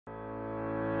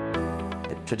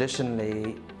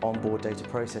Traditionally, onboard data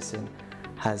processing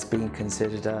has been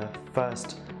considered a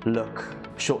first look,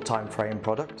 short time frame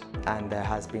product, and there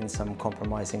has been some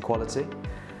compromise in quality.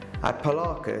 At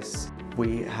Polarcus,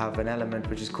 we have an element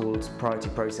which is called priority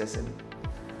processing.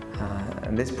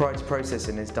 And this priority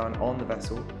processing is done on the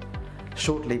vessel,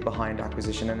 shortly behind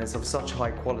acquisition, and is of such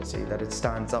high quality that it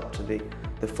stands up to the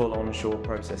full onshore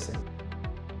processing.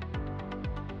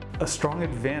 A strong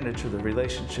advantage of the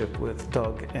relationship with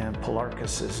Doug and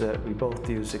Polarcus is that we both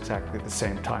use exactly the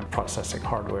same time processing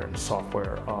hardware and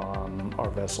software on our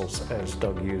vessels as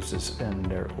Doug uses in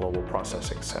their global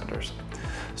processing centers.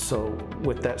 So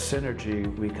with that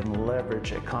synergy, we can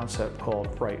leverage a concept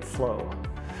called right flow,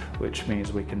 which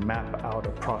means we can map out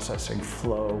a processing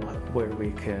flow where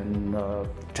we can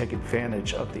take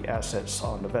advantage of the assets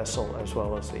on the vessel as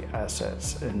well as the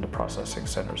assets in the processing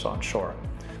centers on shore.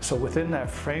 So within that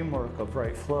framework of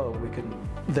right flow, we can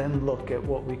then look at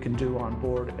what we can do on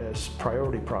board as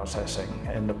priority processing,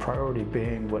 and the priority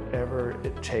being whatever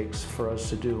it takes for us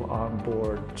to do on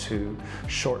board to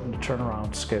shorten the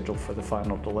turnaround schedule for the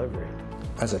final delivery.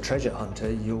 As a treasure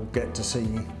hunter, you'll get to see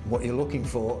what you're looking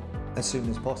for as soon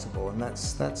as possible, and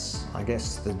that's I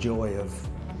guess the joy of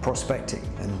prospecting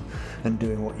and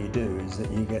doing what you do, is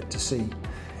that you get to see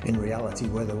in reality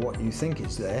whether what you think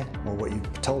is there or what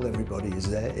you've told everybody is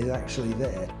there is actually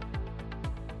there.